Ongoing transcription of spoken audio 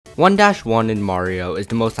1-1 in Mario is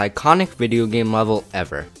the most iconic video game level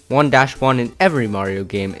ever. 1-1 in every Mario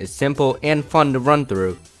game is simple and fun to run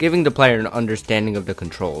through, giving the player an understanding of the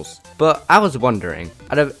controls. But I was wondering,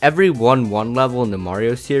 out of every 1-1 level in the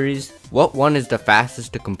Mario series, what one is the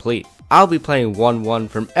fastest to complete? I'll be playing 1-1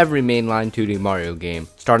 from every mainline 2D Mario game,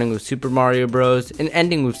 starting with Super Mario Bros. And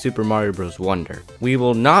ending with Super Mario Bros. Wonder. We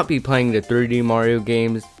will not be playing the 3D Mario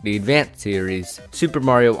games, the Advanced series, Super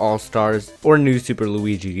Mario All-Stars, or New Super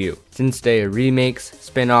Luigi U, since they are remakes,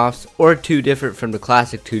 spin-offs, or too different from the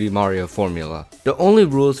classic 2D Mario formula. The only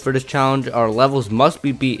rules for this challenge are levels must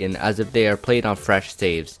be beaten as if they are played on fresh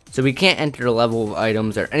saves, so we can't enter the level of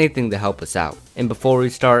items or anything to help us out. And before we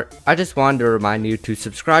start, I just wanted to remind you to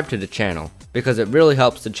subscribe to the channel, because it really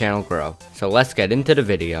helps the channel grow. So let's get into the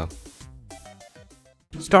video.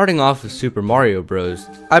 Starting off with Super Mario Bros.,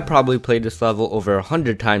 I probably played this level over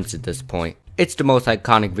 100 times at this point. It's the most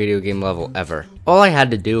iconic video game level ever. All I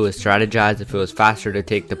had to do was strategize if it was faster to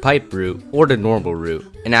take the pipe route or the normal route,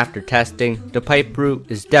 and after testing, the pipe route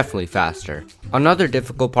is definitely faster. Another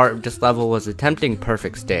difficult part of this level was attempting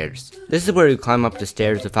perfect stairs. This is where you climb up the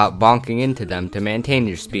stairs without bonking into them to maintain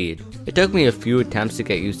your speed. It took me a few attempts to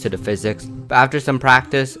get used to the physics, but after some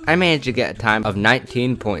practice, I managed to get a time of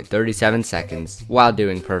 19.37 seconds while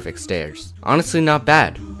doing perfect stairs. Honestly, not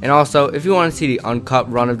bad. And also, if you want to see the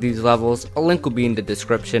uncut run of these levels, a link will be in the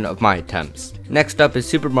description of my attempts. Next up is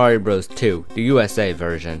Super Mario Bros. 2, the USA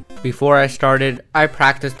version. Before I started, I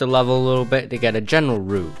practiced the level a little bit to get a general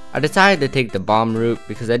route. I decided to take the bomb route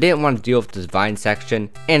because I didn't want to deal with this vine section,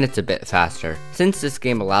 and it's a bit faster. Since this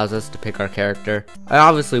game allows us to pick our character, I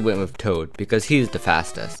obviously went with Toad because he's the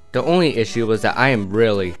fastest. The only issue was that I am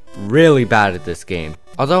really bad at this game.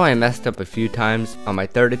 Although I messed up a few times, on my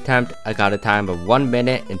third attempt, I got a time of 1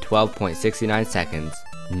 minute and 12.69 seconds.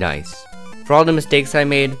 Nice. For all the mistakes I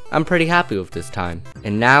made, I'm pretty happy with this time.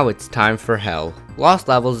 And now it's time for Hell. Lost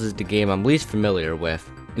Levels is the game I'm least familiar with.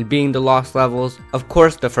 And being the Lost Levels, of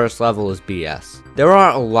course the first level is BS. There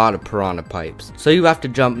are a lot of piranha pipes, so you have to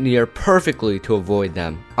jump near perfectly to avoid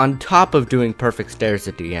them, on top of doing perfect stairs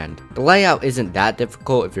at the end. The layout isn't that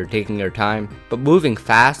difficult if you're taking your time, but moving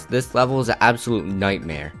fast, this level is an absolute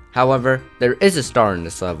nightmare. However, there is a star in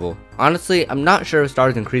this level. Honestly, I'm not sure if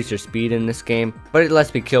stars increase your speed in this game, but it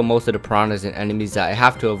lets me kill most of the piranhas and enemies that I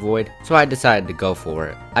have to avoid, so I decided to go for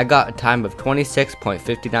it. I got a time of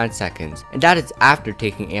 26.59 seconds, and that is after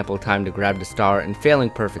taking ample time to grab the star and failing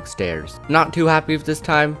perfect stairs. Not too happy with this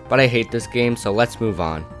time, but I hate this game, so let's move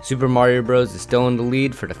on. Super Mario Bros. Is still in the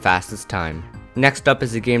lead for the fastest time. Next up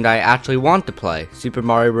is a game that I actually want to play, Super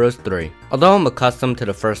Mario Bros. 3. Although I'm accustomed to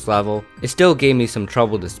the first level, it still gave me some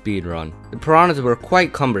trouble to speedrun. The piranhas were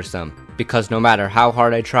quite cumbersome, because no matter how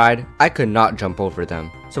hard I tried, I could not jump over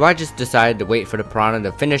them. So I just decided to wait for the piranha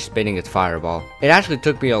to finish spinning its fireball. It actually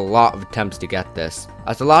took me a lot of attempts to get this,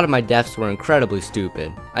 as a lot of my deaths were incredibly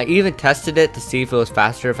stupid. I even tested it to see if it was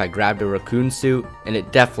faster if I grabbed a raccoon suit, and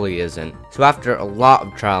it definitely isn't. So after a lot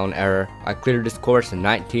of trial and error, I cleared this course in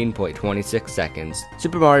 19.26 seconds.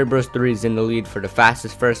 Super Mario Bros. 3 is in the lead for the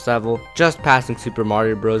fastest first level, just passing Super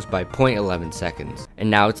Mario Bros. By 0.11 seconds. And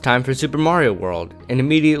now it's time for Super Mario World, and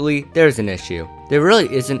immediately there's an issue. There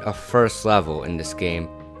really isn't a first level in this game.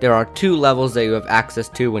 There are 2 levels that you have access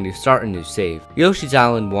to when you start a new save. Yoshi's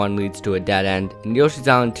Island 1 leads to a dead end, and Yoshi's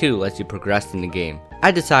Island 2 lets you progress in the game. I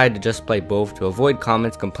decided to just play both to avoid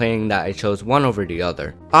comments complaining that I chose one over the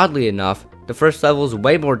other. Oddly enough, the first level is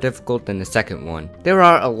way more difficult than the second one. There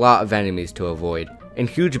are a lot of enemies to avoid, and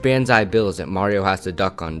huge banzai bills that Mario has to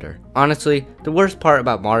duck under. Honestly, the worst part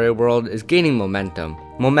about Mario World is gaining momentum.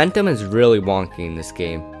 Momentum is really wonky in this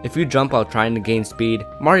game. If you jump while trying to gain speed,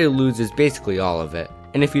 Mario loses basically all of it.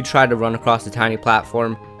 And if you try to run across a tiny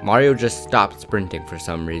platform, Mario just stops sprinting for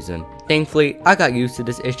some reason. Thankfully, I got used to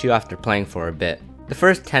this issue after playing for a bit. The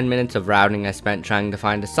first 10 minutes of routing I spent trying to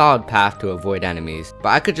find a solid path to avoid enemies, but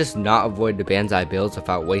I could just not avoid the banzai bills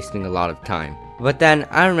without wasting a lot of time. But then,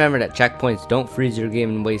 I remembered that checkpoints don't freeze your game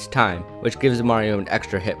and waste time, which gives Mario an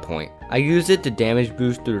extra hit point. I use it to damage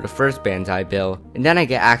boost through the first banzai bill, and then I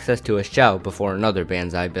get access to a shell before another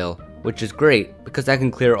banzai bill, which is great because I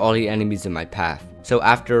can clear all the enemies in my path. So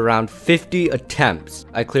after around 50 attempts,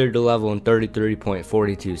 I cleared the level in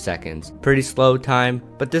 33.42 seconds. Pretty slow time,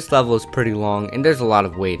 but this level is pretty long and there's a lot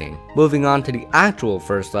of waiting. Moving on to the actual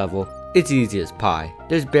first level, it's easy as pie.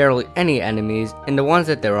 There's barely any enemies, and the ones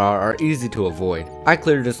that there are easy to avoid. I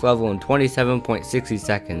cleared this level in 27.60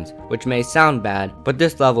 seconds, which may sound bad, but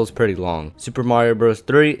this level is pretty long. Super Mario Bros.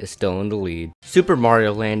 3 is still in the lead. Super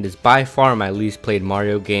Mario Land is by far my least played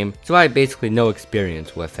Mario game, so I have basically no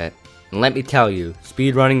experience with it. And let me tell you,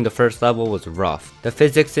 speedrunning the first level was rough. The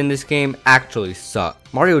physics in this game actually suck.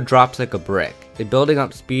 Mario drops like a brick. The building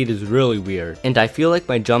up speed is really weird, and I feel like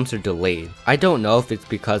my jumps are delayed. I don't know if it's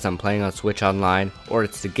because I'm playing on Switch Online or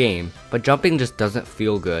it's the game, but jumping just doesn't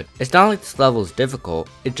feel good. It's not like this level is difficult,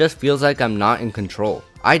 it just feels like I'm not in control.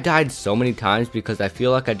 I died so many times because I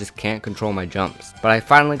feel like I just can't control my jumps, but I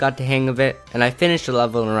finally got the hang of it, and I finished the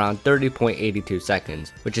level in around 30.82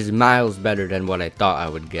 seconds, which is miles better than what I thought I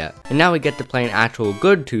would get. And now we get to play an actual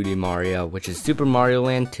good 2D Mario, which is Super Mario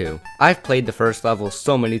Land 2. I've played the first level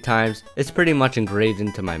so many times, it's pretty much engraved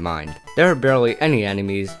into my mind. There are barely any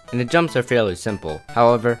enemies, and the jumps are fairly simple.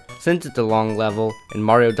 However, since it's a long level, and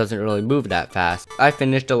Mario doesn't really move that fast, I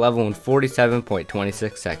finished the level in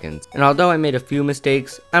 47.26 seconds. And although I made a few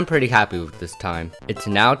mistakes, I'm pretty happy with this time. It's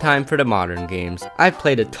now time for the modern games. I've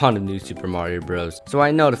played a ton of New Super Mario Bros, so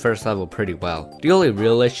I know the first level pretty well. The only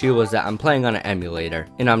real issue was that I'm playing on an emulator,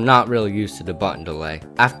 and I'm not really used to the button delay.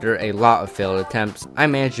 After a lot of failed attempts, I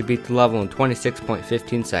managed to beat the level in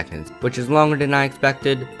 26.15 seconds, which is longer than I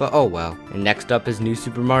expected, but oh well. And next up is New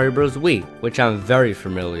Super Mario Bros. Wii, which I'm very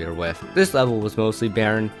familiar with. This level was mostly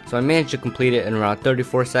barren, so I managed to complete it in around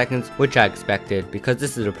 34 seconds, which I expected because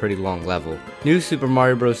this is a pretty long level. New Super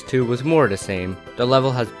Mario Bros. 2 was more the same. The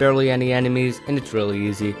level has barely any enemies and it's really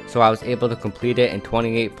easy, so I was able to complete it in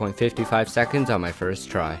 28.55 seconds on my first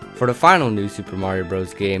try. For the final New Super Mario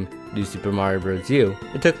Bros. Game, New Super Mario Bros. U,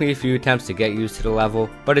 it took me a few attempts to get used to the level,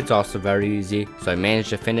 but it's also very easy, so I managed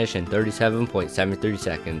to finish in 37.73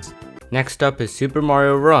 seconds. Next up is Super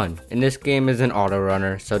Mario Run, and this game is an auto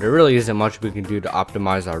runner, so there really isn't much we can do to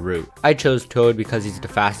optimize our route. I chose Toad because he's the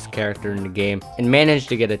fastest character in the game, and managed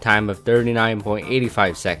to get a time of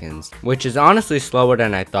 39.85 seconds, which is honestly slower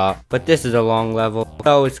than I thought, but this is a long level,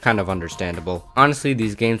 so it's kind of understandable. Honestly,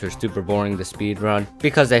 these games were super boring to speedrun,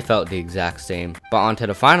 because they felt the exact same. But onto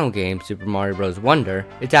the final game, Super Mario Bros. Wonder,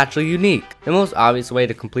 it's actually unique. The most obvious way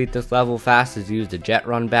to complete this level fast is use the Jet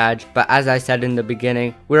Run badge, but as I said in the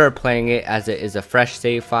beginning, we are playing it as it is a fresh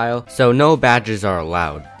save file, so no badges are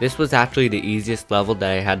allowed. This was actually the easiest level that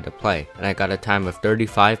I had to play, and I got a time of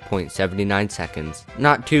 35.79 seconds.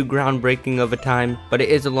 Not too groundbreaking of a time, but it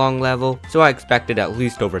is a long level, so I expected at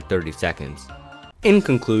least over 30 seconds. In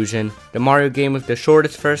conclusion, the Mario game with the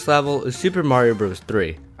shortest first level is Super Mario Bros.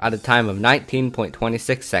 3. At a time of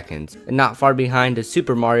 19.26 seconds, and not far behind is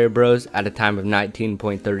Super Mario Bros. At a time of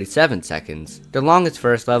 19.37 seconds. The longest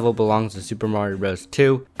first level belongs to Super Mario Bros.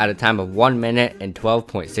 2 at a time of 1 minute and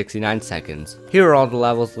 12.69 seconds. Here are all the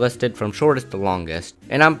levels listed from shortest to longest,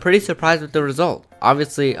 and I'm pretty surprised with the result.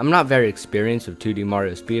 Obviously, I'm not very experienced with 2D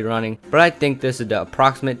Mario speedrunning, but I think this is the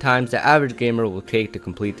approximate times the average gamer will take to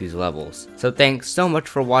complete these levels. So thanks so much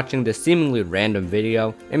for watching this seemingly random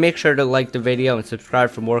video, and make sure to like the video and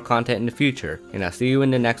subscribe for more content in the future, and I'll see you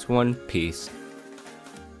in the next one. Peace.